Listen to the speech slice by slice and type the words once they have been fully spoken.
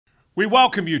We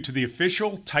welcome you to the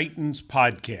official Titans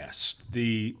podcast,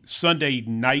 the Sunday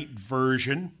night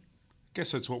version. I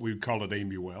guess that's what we would call it,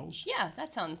 Amy Wells. Yeah,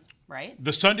 that sounds right.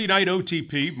 The Sunday night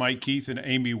OTP, Mike Keith and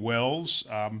Amy Wells.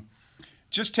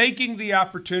 Just taking the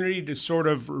opportunity to sort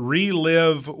of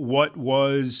relive what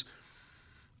was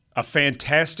a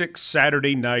fantastic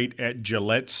Saturday night at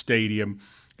Gillette Stadium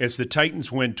as the Titans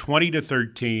win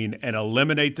 20-13 and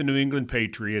eliminate the New England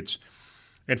Patriots.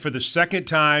 And for the second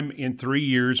time in 3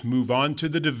 years, move on to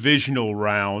the divisional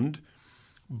round.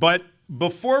 But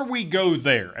before we go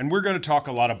there, and we're going to talk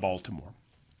a lot of Baltimore,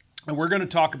 and we're going to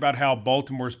talk about how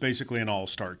Baltimore is basically an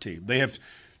all-star team. They have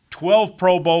 12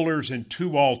 Pro Bowlers and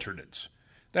 2 alternates.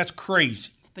 That's crazy.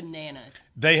 It's bananas.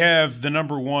 They have the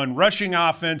number 1 rushing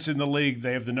offense in the league.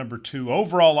 They have the number 2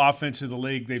 overall offense in the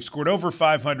league. They've scored over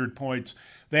 500 points.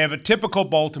 They have a typical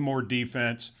Baltimore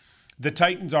defense. The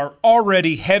Titans are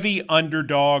already heavy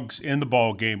underdogs in the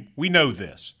ballgame. We know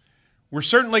this. We're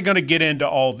certainly going to get into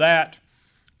all that.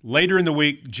 Later in the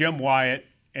week, Jim Wyatt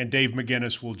and Dave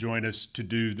McGinnis will join us to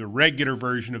do the regular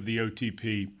version of the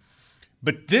OTP.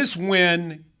 But this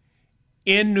win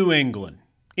in New England,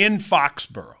 in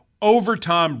Foxborough, over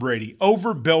Tom Brady,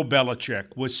 over Bill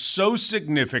Belichick, was so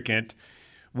significant,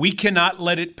 we cannot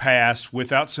let it pass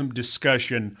without some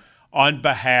discussion on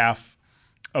behalf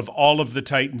of all of the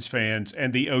Titans fans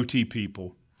and the OT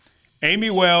people. Amy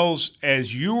Wells,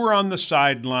 as you were on the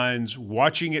sidelines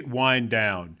watching it wind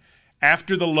down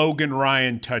after the Logan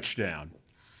Ryan touchdown,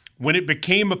 when it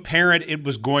became apparent it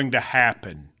was going to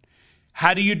happen,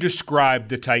 how do you describe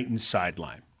the Titans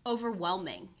sideline?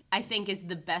 Overwhelming, I think, is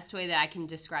the best way that I can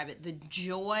describe it. The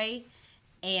joy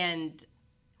and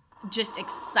just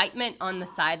excitement on the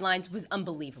sidelines was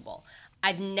unbelievable.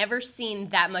 I've never seen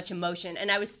that much emotion. And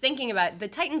I was thinking about, the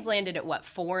Titans landed at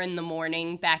 4 in the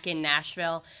morning back in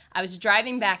Nashville. I was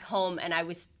driving back home and I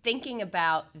was thinking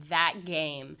about that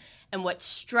game. And what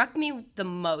struck me the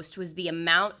most was the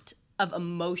amount of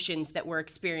emotions that were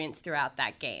experienced throughout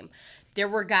that game. There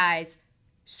were guys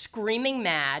screaming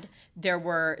mad. There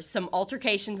were some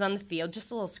altercations on the field,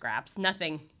 just little scraps,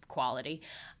 nothing quality.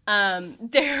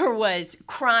 There was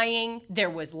crying, there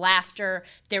was laughter,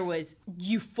 there was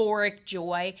euphoric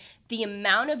joy. The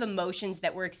amount of emotions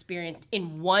that were experienced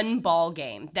in one ball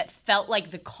game that felt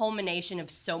like the culmination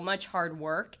of so much hard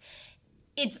work,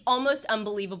 it's almost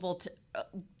unbelievable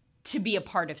to be a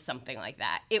part of something like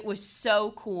that. It was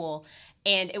so cool,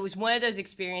 and it was one of those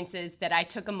experiences that I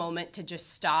took a moment to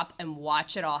just stop and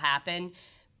watch it all happen,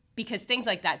 because things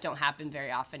like that don't happen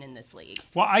very often in this league.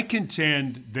 Well, I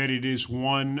contend that it is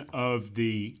one of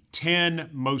the 10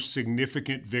 most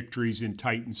significant victories in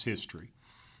Titans history.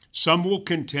 Some will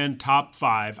contend top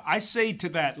 5. I say to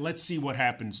that, let's see what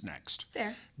happens next.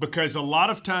 Fair. Because a lot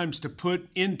of times, to put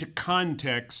into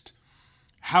context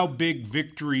how big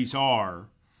victories are,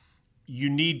 you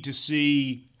need to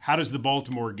see, how does the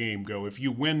Baltimore game go? If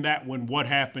you win that one, what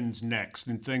happens next,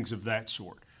 and things of that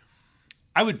sort.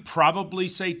 I would probably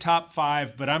say top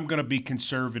 5, but I'm going to be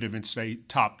conservative and say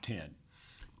top 10.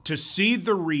 To see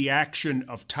the reaction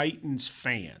of Titans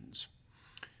fans,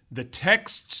 the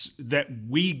texts that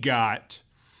we got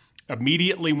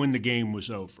immediately when the game was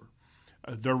over,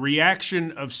 the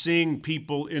reaction of seeing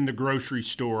people in the grocery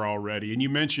store already, and you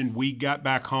mentioned we got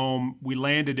back home, we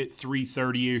landed at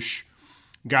 3:30-ish,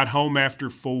 got home after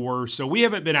 4, so we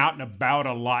haven't been out and about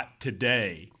a lot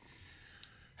today.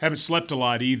 Haven't slept a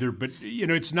lot either, but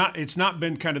it's not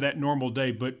been kind of that normal day.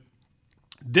 But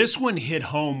this one hit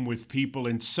home with people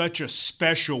in such a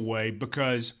special way,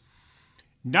 because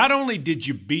not only did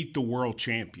you beat the world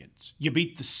champions, you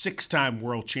beat the 6-time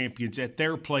world champions at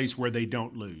their place where they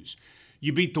don't lose.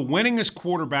 You beat the winningest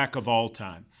quarterback of all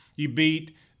time. You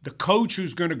beat the coach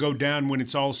who's going to go down when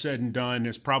it's all said and done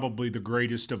as probably the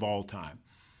greatest of all time.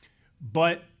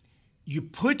 But you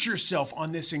put yourself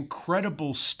on this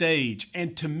incredible stage.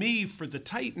 And to me, for the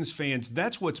Titans fans,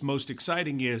 that's what's most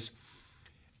exciting, is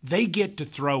they get to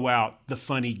throw out the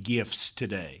funny gifts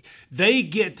today. They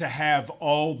get to have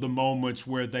all the moments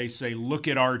where they say, look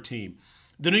at our team.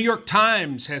 The New York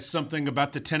Times has something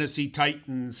about the Tennessee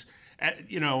Titans,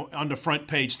 on the front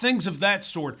page, things of that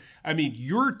sort. I mean,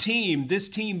 your team, this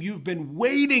team you've been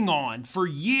waiting on for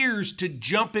years to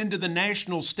jump into the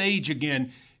national stage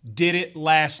again, did it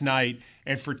last night,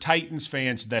 and for Titans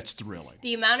fans, that's thrilling.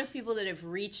 The amount of people that have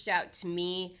reached out to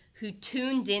me who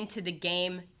tuned into the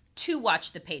game to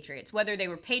watch the Patriots, whether they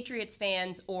were Patriots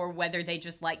fans or whether they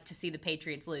just like to see the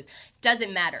Patriots lose.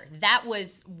 Doesn't matter. That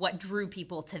was what drew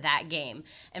people to that game.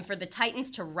 And for the Titans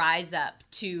to rise up,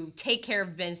 to take care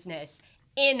of business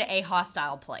in a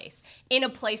hostile place, in a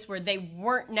place where they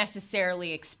weren't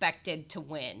necessarily expected to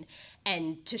win,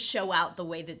 and to show out the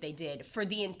way that they did. For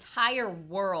the entire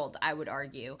world, I would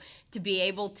argue, to be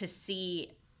able to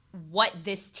see what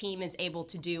this team is able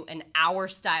to do in our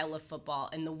style of football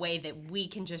and the way that we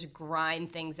can just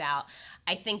grind things out.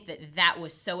 I think that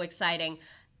was so exciting.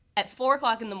 At 4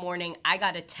 o'clock in the morning, I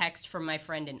got a text from my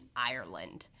friend in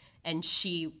Ireland, and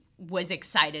she was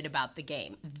excited about the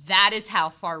game. That is how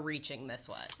far-reaching this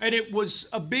was. And it was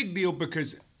a big deal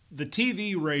because the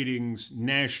TV ratings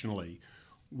nationally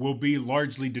will be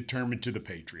largely determined to the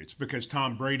Patriots because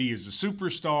Tom Brady is a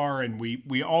superstar, and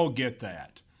we all get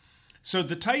that. So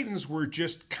the Titans were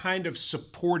just kind of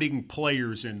supporting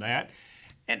players in that.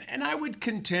 And I would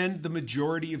contend the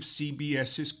majority of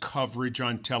CBS's coverage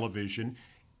on television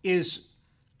is,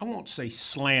 I won't say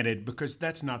slanted because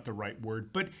that's not the right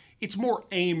word, but it's more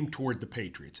aimed toward the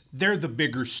Patriots. They're the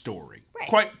bigger story.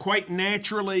 Right. Quite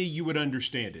naturally, you would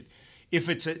understand it. If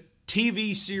it's a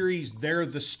TV series, they're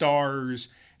the stars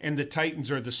and the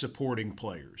Titans are the supporting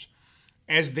players.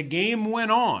 As the game went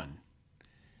on,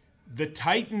 the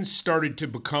Titans started to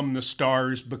become the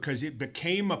stars because it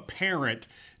became apparent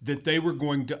that they were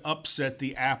going to upset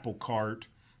the apple cart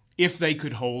if they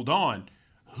could hold on.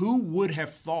 Who would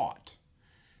have thought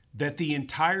that the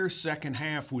entire second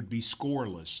half would be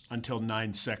scoreless until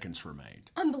 9 seconds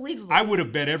remained? Unbelievable. I would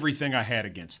have bet everything I had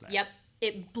against that. Yep.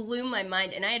 It blew my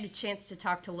mind, and I had a chance to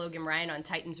talk to Logan Ryan on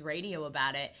Titans Radio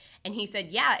about it, and he said,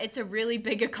 yeah, it's a really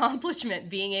big accomplishment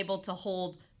being able to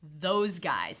hold those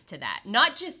guys to that.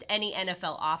 Not just any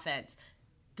NFL offense.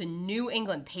 The New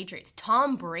England Patriots,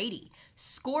 Tom Brady,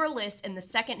 scoreless in the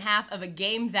second half of a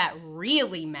game that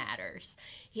really matters.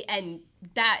 And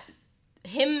that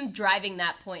him driving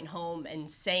that point home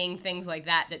and saying things like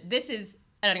that this is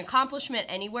an accomplishment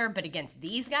anywhere, but against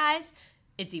these guys,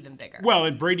 it's even bigger. Well,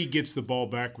 and Brady gets the ball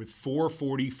back with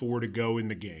 4:44 to go in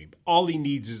the game. All he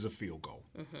needs is a field goal.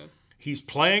 Mm-hmm. He's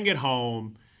playing at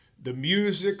home. The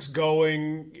music's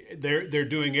going. They're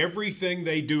doing everything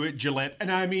they do at Gillette.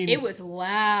 And I mean, it was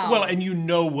loud. Well, and you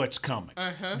know what's coming.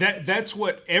 Uh-huh. That's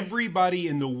what everybody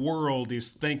in the world is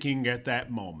thinking at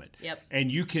that moment. Yep.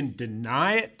 And you can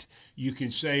deny it. You can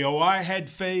say, oh, I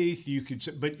had faith. You could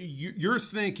say, but you're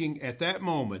thinking at that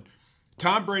moment,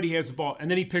 Tom Brady has the ball, and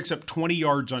then he picks up 20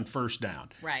 yards on first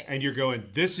down. Right. And you're going,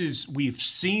 we've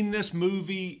seen this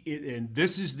movie, and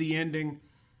this is the ending.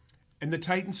 And the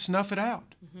Titans snuff it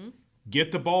out. Mm-hmm.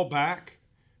 Get the ball back,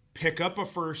 pick up a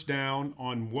first down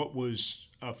on what was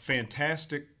a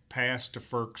fantastic pass to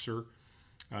Ferkser.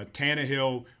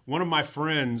 Tannehill, one of my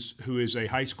friends who is a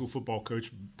high school football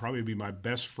coach, probably be my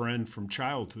best friend from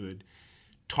childhood,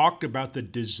 talked about the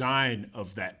design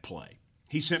of that play.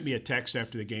 He sent me a text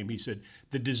after the game. He said,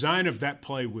 the design of that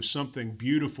play was something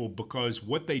beautiful because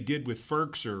what they did with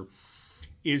Ferkser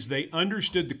is they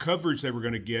understood the coverage they were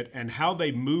going to get, and how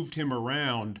they moved him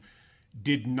around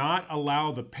did not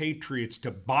allow the Patriots to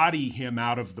body him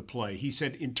out of the play. He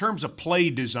said, in terms of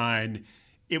play design,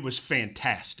 it was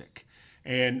fantastic.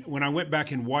 And when I went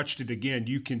back and watched it again,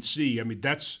 you can see, I mean,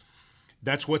 that's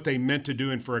what they meant to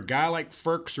do. And for a guy like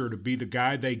Ferkser to be the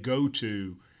guy they go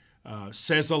to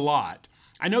says a lot.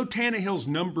 I know Tannehill's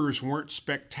numbers weren't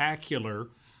spectacular,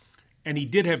 and he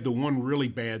did have the one really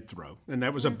bad throw, and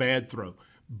that was a bad throw.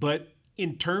 But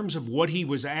in terms of what he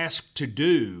was asked to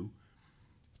do,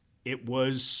 it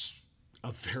was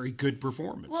a very good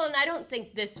performance. Well, and I don't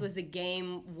think this was a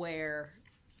game where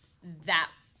that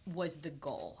was the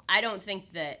goal. I don't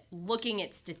think that looking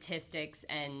at statistics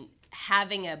and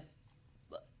having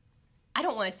I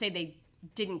don't want to say they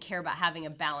didn't care about having a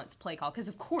balanced play call, because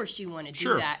of course you want to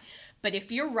do that. But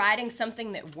if you're riding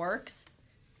something that works,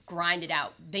 grind it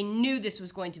out. They knew this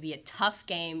was going to be a tough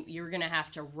game. You were going to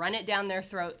have to run it down their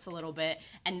throats a little bit.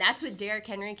 And that's what Derrick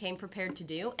Henry came prepared to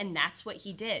do, and that's what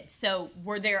he did. So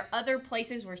were there other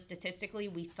places where statistically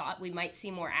we thought we might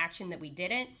see more action that we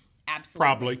didn't? Absolutely.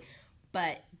 Probably.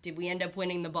 But did we end up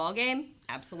winning the ball game?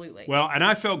 Absolutely. Well, and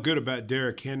I felt good about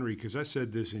Derrick Henry because I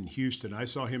said this in Houston. I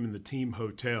saw him in the team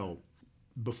hotel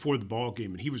before the ball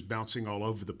game, and he was bouncing all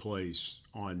over the place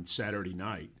on Saturday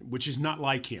night, which is not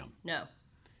like him. No.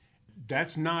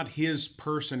 That's not his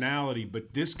personality,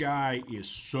 but this guy is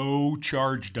so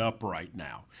charged up right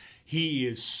now. He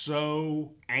is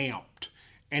so amped,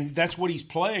 and that's what he's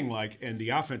playing like. And the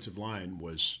offensive line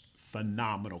was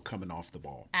phenomenal coming off the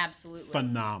ball. Absolutely.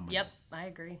 Phenomenal. Yep, I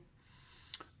agree.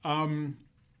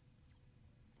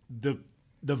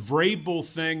 The Vrabel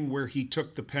thing where he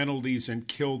took the penalties and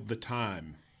killed the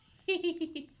time.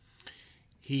 He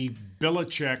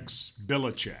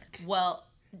Belichick. Well,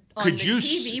 on the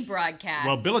TV broadcast.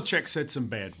 Well, Belichick said some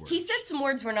bad words. He said some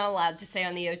words we're not allowed to say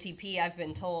on the OTP, I've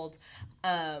been told.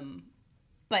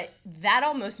 But that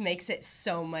almost makes it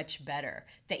so much better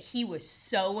that he was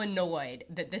so annoyed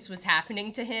that this was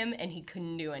happening to him and he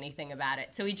couldn't do anything about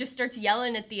it. So he just starts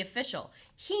yelling at the official.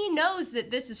 He knows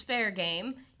that this is fair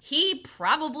game. He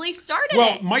probably started it.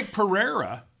 Well, Mike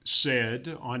Pereira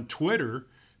said on Twitter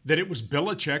that it was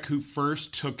Belichick who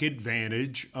first took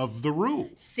advantage of the rule.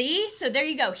 See? So there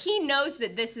you go. He knows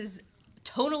that this is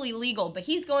totally legal, but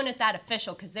he's going at that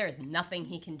official because there is nothing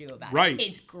he can do about Right. it.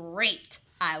 It's great.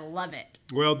 I love it.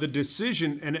 Well, the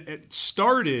decision, and it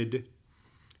started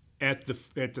at the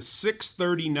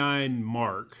 6:39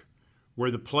 mark,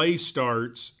 where the play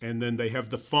starts, and then they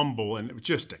have the fumble, and it was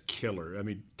just a killer. I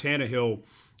mean, Tannehill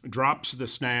drops the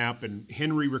snap, and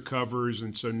Henry recovers,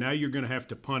 and so now you're going to have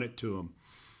to punt it to him.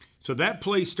 So that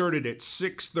play started at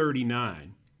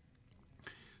 6:39.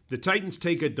 The Titans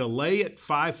take a delay at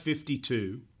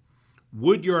 5:52.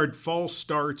 Woodyard false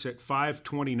starts at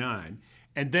 5:29,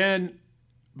 and then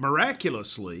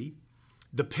miraculously,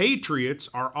 the Patriots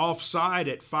are offside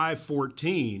at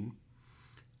 5:14.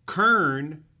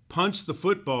 Kern punts the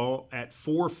football at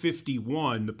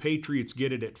 4:51. The Patriots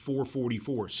get it at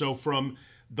 4:44. So from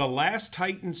the last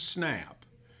Titans snap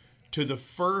to the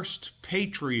first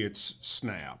Patriots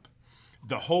snap,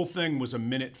 the whole thing was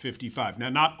 1:55. Now,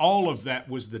 not all of that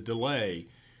was the delay,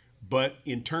 but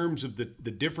in terms of the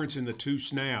difference in the two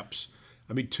snaps,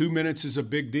 I mean, 2 minutes is a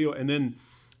big deal. And then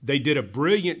they did a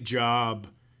brilliant job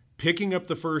picking up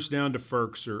the first down to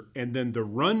Ferkser, and then the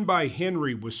run by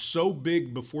Henry was so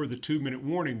big before the 2-minute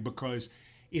warning because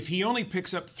if he only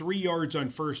picks up 3 yards on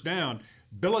first down,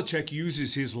 Belichick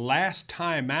uses his last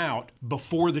timeout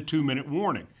before the 2-minute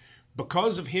warning.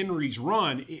 Because of Henry's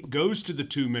run, it goes to the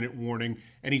 2-minute warning,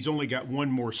 and he's only got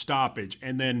one more stoppage.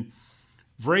 And then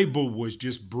Vrabel was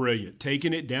just brilliant,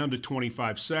 taking it down to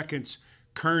 25 seconds.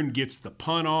 Kern gets the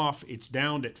punt off. It's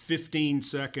down at 15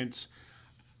 seconds.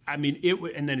 I mean,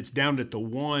 and then it's down at the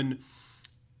 1.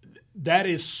 That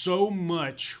is so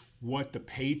much what the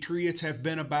Patriots have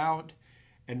been about.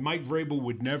 And Mike Vrabel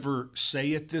would never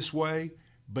say it this way,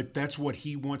 but that's what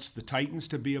he wants the Titans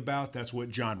to be about. That's what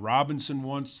John Robinson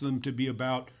wants them to be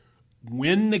about.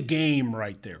 Win the game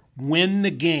right there. Win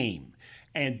the game.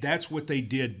 And that's what they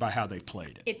did by how they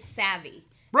played it. It's savvy.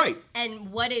 Right.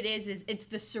 And what it is it's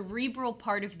the cerebral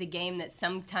part of the game that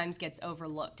sometimes gets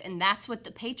overlooked. And that's what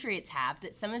the Patriots have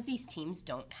that some of these teams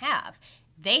don't have.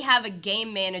 They have a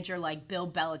game manager like Bill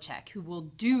Belichick who will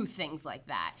do things like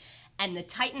that. And the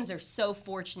Titans are so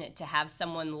fortunate to have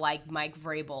someone like Mike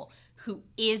Vrabel who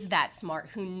is that smart,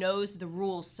 who knows the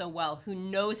rules so well, who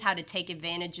knows how to take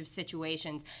advantage of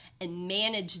situations and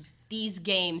manage these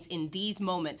games in these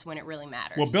moments when it really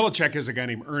matters. Well, Belichick has a guy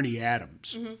named Ernie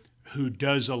Adams who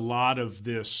does a lot of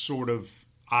this sort of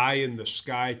eye in the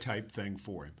sky type thing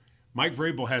for him. Mike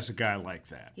Vrabel has a guy like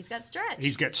that. He's got Stretch.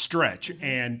 He's got Stretch.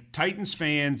 And Titans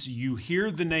fans, you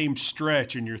hear the name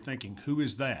Stretch and you're thinking, who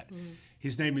is that?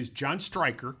 His name is John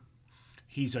Stryker.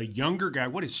 He's a younger guy.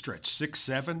 What is Stretch,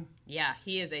 6'7"? Yeah,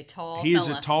 he is a tall He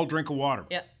fella. is a tall drink of water.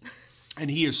 Yep.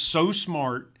 And he is so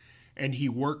smart, and he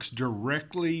works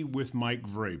directly with Mike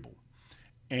Vrabel.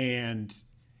 And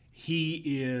he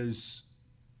is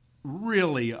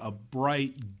really a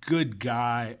bright, good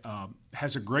guy,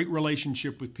 has a great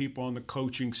relationship with people on the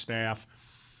coaching staff,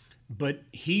 but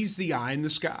he's the eye in the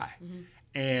sky.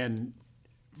 And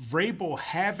Vrabel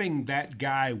having that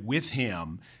guy with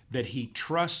him that he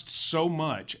trusts so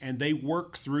much, and they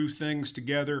work through things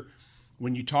together.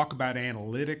 When you talk about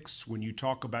analytics, when you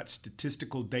talk about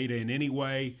statistical data in any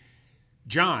way,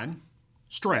 John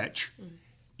Stretch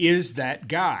is that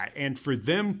guy. And for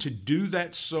them to do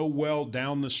that so well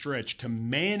down the stretch, to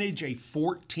manage a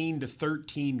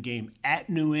 14-13 game at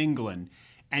New England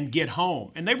and get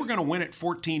home, and they were going to win it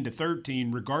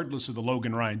 14-13 regardless of the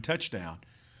Logan Ryan touchdown,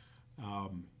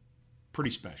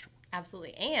 pretty special.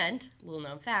 Absolutely. And, little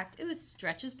known fact, it was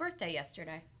Stretch's birthday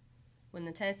yesterday when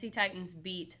the Tennessee Titans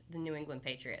beat the New England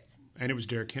Patriots. And it was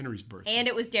Derrick Henry's birthday. And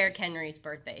it was Derrick Henry's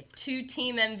birthday. 2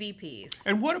 team MVPs.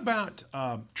 And what about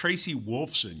Tracy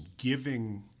Wolfson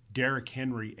giving Derrick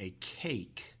Henry a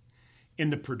cake in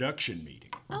the production meeting?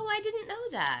 Oh, I didn't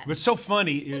know that. What's so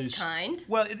funny is... That's kind.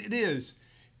 Well, it is.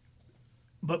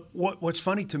 But what's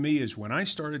funny to me is when I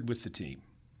started with the team,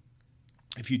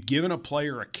 if you'd given a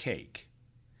player a cake,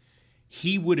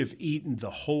 he would have eaten the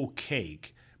whole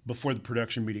cake before the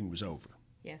production meeting was over.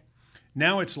 Yeah.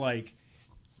 Now it's like,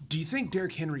 do you think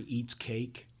Derrick Henry eats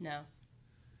cake? No.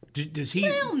 Does he?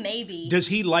 Well, maybe. Does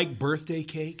he like birthday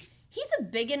cake? He's a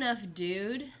big enough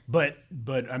dude. But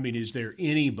I mean, is there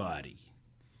anybody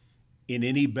in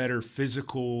any better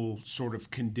physical sort of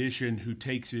condition who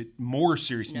takes it more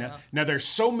seriously? No. Now, there's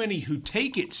so many who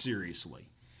take it seriously,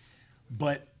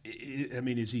 But I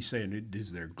mean, is he saying,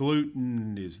 is there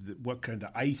gluten? What kind of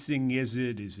icing is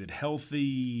it? Is it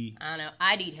healthy? I don't know.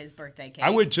 I'd eat his birthday cake. I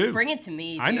would too. Bring it to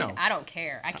me, dude. I know. I don't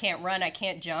care. I can't run. I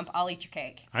can't jump. I'll eat your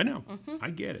cake. I know.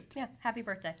 I get it. Yeah. Happy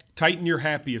birthday. Titan you're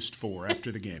happiest for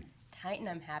after the game. Titan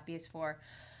I'm happiest for.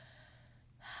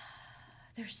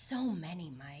 There's so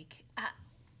many, Mike.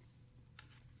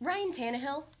 Ryan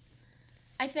Tannehill.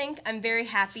 I think I'm very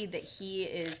happy that he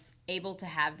is able to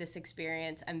have this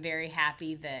experience. I'm very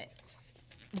happy that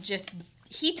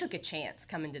he took a chance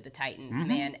coming to the Titans,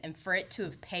 man, and for it to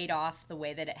have paid off the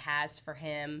way that it has for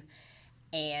him,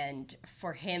 and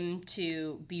for him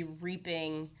to be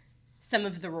reaping some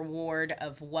of the reward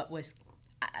of what was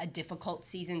a difficult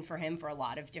season for him for a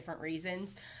lot of different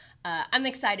reasons. I'm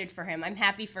excited for him. I'm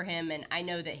happy for him, and I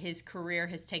know that his career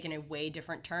has taken a way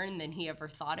different turn than he ever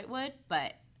thought it would,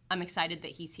 but I'm excited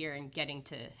that he's here and getting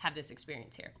to have this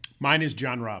experience here. Mine is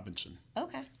John Robinson.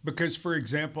 Okay. Because, for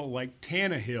example, like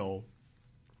Tannehill,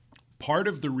 part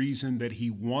of the reason that he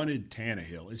wanted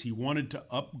Tannehill is he wanted to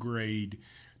upgrade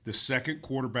the second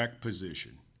quarterback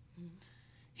position.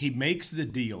 He makes the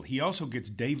deal. He also gets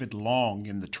David Long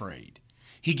in the trade.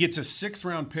 He gets a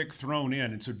 6th-round pick thrown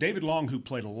in. And so David Long, who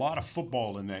played a lot of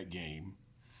football in that game,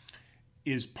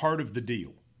 is part of the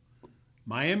deal.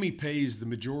 Miami pays the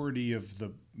majority of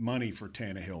the money for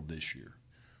Tannehill this year.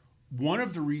 One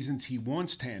of the reasons he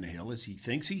wants Tannehill is he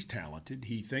thinks he's talented.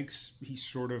 He thinks he's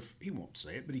he won't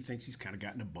say it, but he thinks he's kind of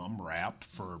gotten a bum rap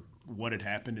for what had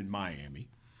happened in Miami.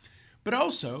 But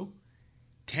also,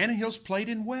 Tannehill's played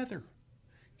in weather.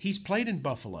 He's played in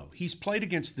Buffalo. He's played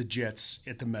against the Jets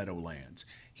at the Meadowlands.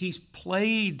 He's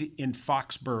played in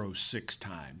Foxborough 6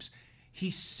 times.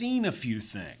 He's seen a few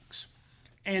things.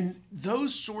 And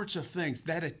those sorts of things,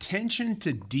 that attention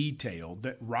to detail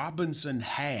that Robinson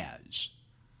has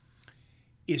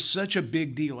is such a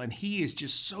big deal. And he has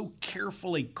just so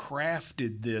carefully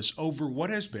crafted this over what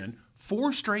has been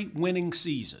 4 straight winning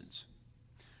seasons,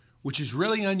 which is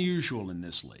really unusual in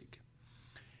this league.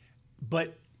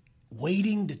 But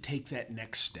waiting to take that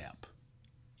next step,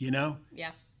 you know?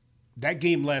 Yeah. That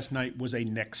game last night was a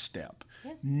next step.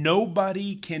 Yeah.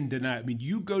 Nobody can deny. I mean,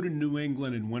 you go to New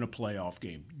England and win a playoff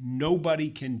game. Nobody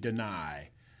can deny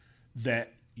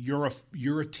that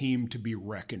you're a team to be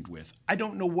reckoned with. I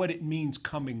don't know what it means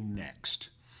coming next,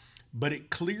 but it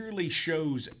clearly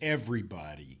shows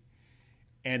everybody,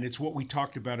 and it's what we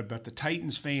talked about the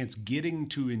Titans fans getting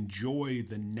to enjoy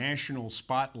the national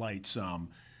spotlight some,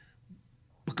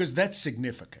 because that's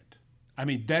significant. I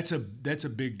mean, that's a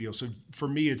big deal. So for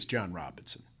me, it's John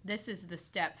Robinson. This is the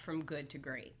step from good to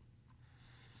great.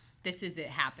 This is it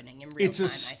happening in real time. It's a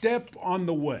step on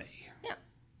the way. Yeah.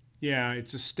 Yeah,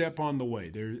 it's a step on the way.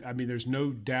 There's no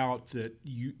doubt that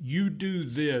you do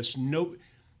this.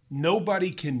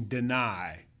 Nobody can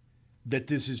deny that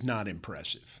this is not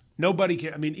impressive. Nobody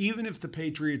can. I mean, even if the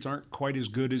Patriots aren't quite as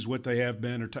good as what they have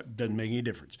been, doesn't make any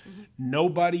difference. Mm-hmm.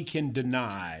 Nobody can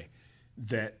deny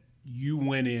that you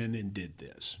went in and did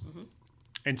this. Mm-hmm.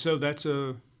 And so that's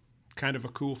a kind of a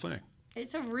cool thing.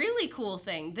 It's a really cool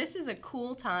thing. This is a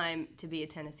cool time to be a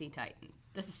Tennessee Titan.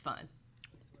 This is fun.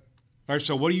 All right,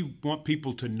 so what do you want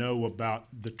people to know about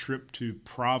the trip to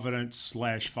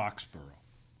Providence/Foxborough?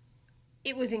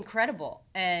 It was incredible,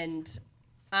 and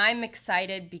I'm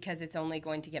excited because it's only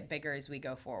going to get bigger as we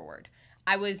go forward.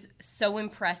 I was so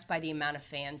impressed by the amount of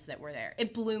fans that were there.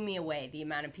 It blew me away, the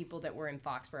amount of people that were in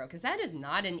Foxborough, because that is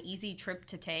not an easy trip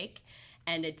to take,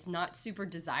 and it's not super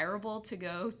desirable to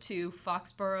go to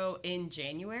Foxborough in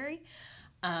January.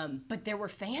 But there were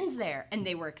fans there, and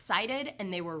they were excited,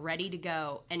 and they were ready to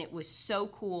go, and it was so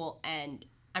cool, and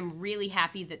I'm really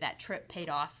happy that that trip paid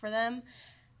off for them.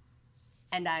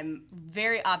 And I'm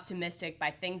very optimistic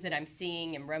by things that I'm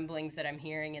seeing and rumblings that I'm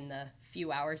hearing in the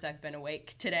few hours I've been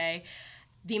awake today,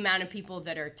 the amount of people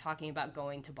that are talking about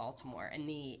going to Baltimore and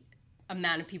the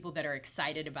amount of people that are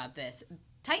excited about this.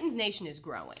 Titans Nation is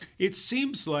growing. It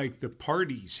seems like the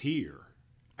parties here,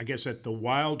 I guess at the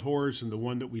Wild Horse and the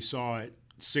one that we saw at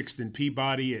 6th and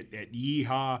Peabody at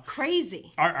Yeehaw.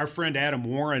 Crazy. Our friend Adam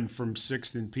Warren from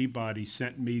 6th and Peabody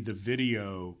sent me the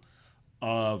video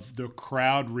of the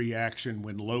crowd reaction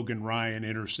when Logan Ryan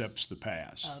intercepts the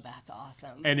pass. Oh, that's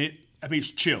awesome. And it's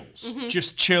chills. Mm-hmm.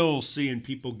 Just chills seeing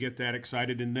people get that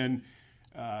excited. And then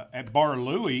at Bar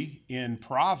Louie in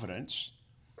Providence,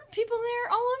 people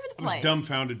there all over the place. I was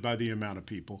dumbfounded by the amount of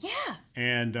people. Yeah.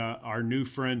 And our new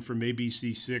friend from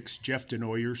ABC6, Jeff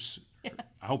Denoyers, yes.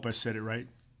 I hope I said it right,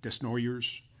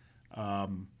 Desnoyers,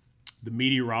 the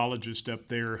meteorologist up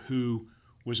there who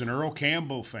was an Earl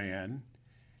Campbell fan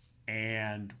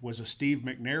and was a Steve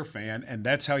McNair fan, and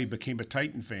that's how he became a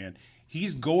Titan fan.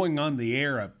 He's going on the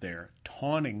air up there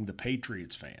taunting the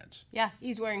Patriots fans. Yeah,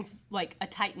 he's wearing like a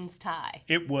Titans tie.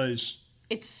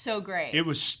 It's so great. It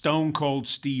was Stone Cold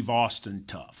Steve Austin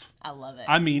tough. I love it.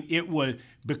 I mean, it was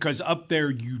because up there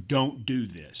you don't do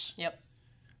this. Yep.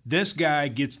 This guy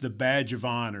gets the badge of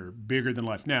honor, bigger than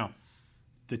life. Now,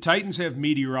 the Titans have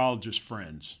meteorologist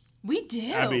friends. We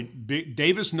do. I mean,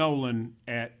 Davis Nolan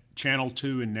at Channel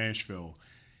 2 in Nashville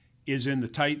is in the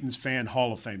Titans Fan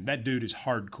Hall of Fame. That dude is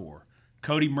hardcore.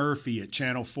 Cody Murphy at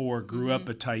Channel 4 grew up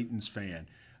a Titans fan.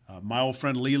 My old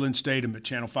friend Leland Statham at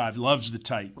Channel 5 loves the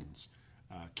Titans.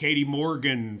 Katie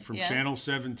Morgan from Channel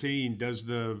 17 does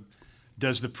the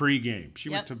pregame. She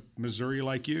went to Missouri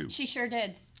like you. She sure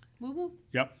did. Woo-woo.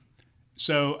 Yep.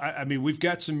 So, I mean, we've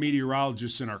got some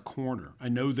meteorologists in our corner. I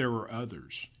know there are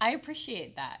others. I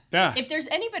appreciate that. Yeah. If there's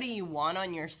anybody you want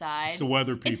on your side, It's the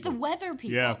weather people. It's the weather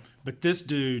people. Yeah. But this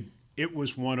dude, it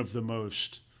was one of the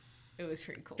most... It was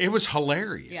pretty cool. It was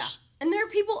hilarious. Yeah. And there are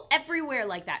people everywhere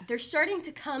like that. They're starting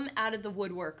to come out of the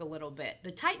woodwork a little bit.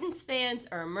 The Titans fans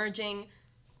are emerging.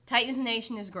 Titans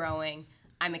Nation is growing.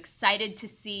 I'm excited to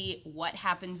see what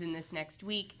happens in this next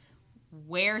week,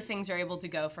 where things are able to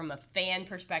go from a fan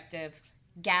perspective.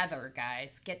 Gather,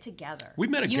 guys. Get together.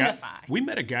 Unify. We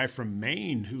met a guy from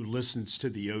Maine who listens to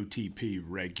the OTP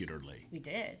regularly. We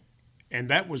did. And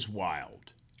that was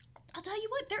wild. I'll tell you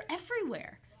what, they're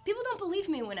everywhere. People don't believe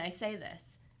me when I say this.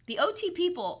 The OT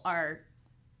people are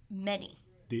many.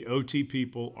 The OT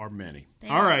people are many. They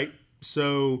All are. right.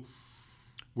 So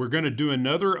we're going to do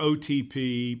another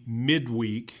OTP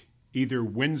midweek, either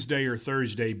Wednesday or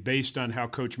Thursday, based on how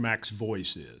Coach Mack's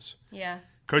voice is. Yeah.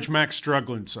 Coach Mack's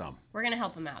struggling some. We're going to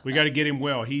help him out. We got to get him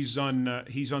well. He's on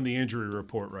the injury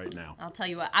report right now. I'll tell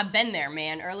you what, I've been there,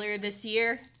 man. Earlier this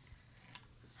year,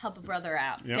 help a brother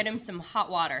out. Yep. Get him some hot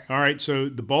water. All right, so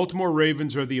the Baltimore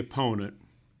Ravens are the opponent.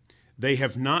 They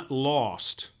have not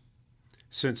lost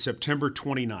since September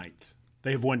 29th.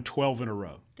 They have won 12 in a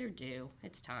row. They're due.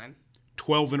 It's time.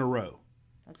 12 in a row.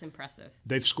 That's impressive.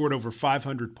 They've scored over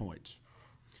 500 points.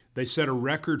 They set a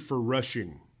record for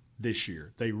rushing this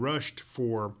year. They rushed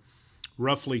for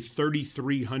roughly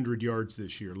 3,300 yards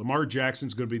this year. Lamar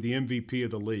Jackson's going to be the MVP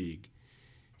of the league.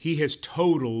 He has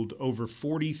totaled over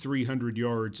 4,300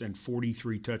 yards and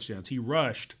 43 touchdowns. He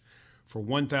rushed for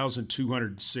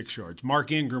 1,206 yards.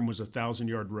 Mark Ingram was a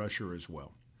 1,000-yard rusher as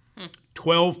well.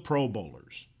 12 Pro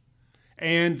Bowlers.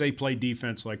 And they play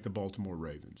defense like the Baltimore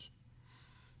Ravens.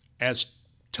 As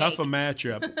tough a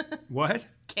matchup. What?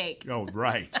 Cake. Oh,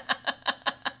 right.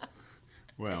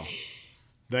 Well,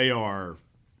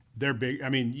 they're big. I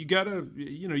mean, you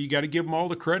gotta give them all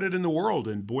the credit in the world,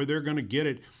 and boy, they're going to get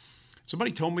it.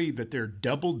 Somebody told me that they're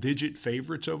double-digit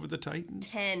favorites over the Titans.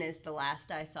 10 is the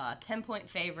last I saw. 10-point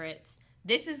favorites.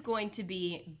 This is going to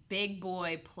be big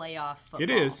boy playoff football. It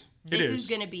is. This is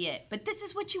going to be it. But this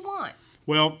is what you want.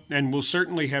 Well, and we'll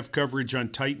certainly have coverage on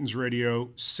Titans Radio,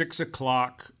 6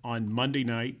 o'clock on Monday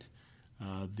night.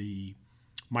 The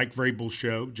Mike Vrabel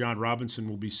show. John Robinson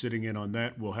will be sitting in on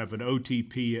that. We'll have an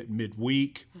OTP at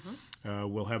midweek.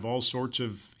 We'll have all sorts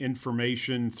of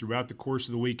information throughout the course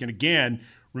of the week. And again,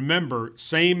 remember,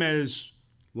 same as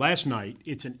last night,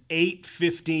 it's an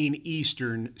 8:15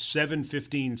 Eastern,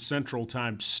 7:15 Central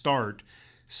Time start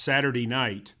Saturday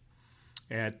night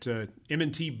at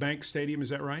M&T Bank Stadium. Is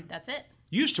that right? That's it.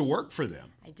 You used to work for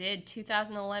them. I did,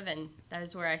 2011. That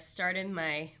is where I started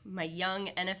my young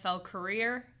NFL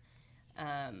career.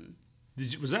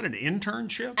 Was that an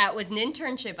internship? It was an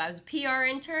internship. I was a PR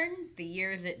intern the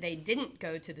year that they didn't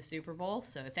go to the Super Bowl,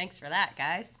 so thanks for that,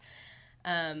 guys.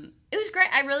 It was great.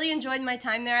 I really enjoyed my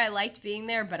time there. I liked being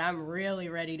there, but I'm really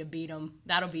ready to beat them.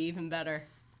 That'll be even better.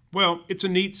 Well, it's a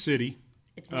neat city.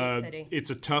 It's a neat city. It's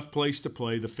a tough place to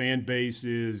play. The fan base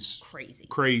is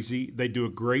crazy. They do a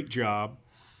great job.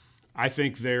 I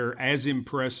think they're as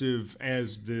impressive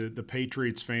as the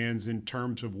Patriots fans in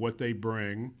terms of what they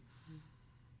bring.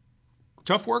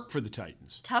 Tough work for the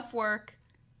Titans. Tough work,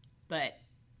 but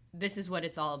this is what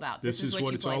it's all about. This is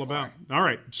what it's all for. about. All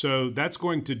right, so that's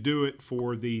going to do it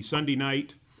for the Sunday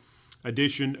night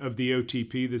edition of the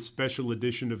OTP, this special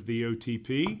edition of the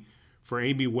OTP. For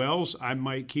Amy Wells, I'm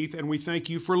Mike Keith, and we thank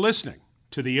you for listening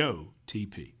to the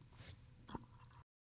OTP.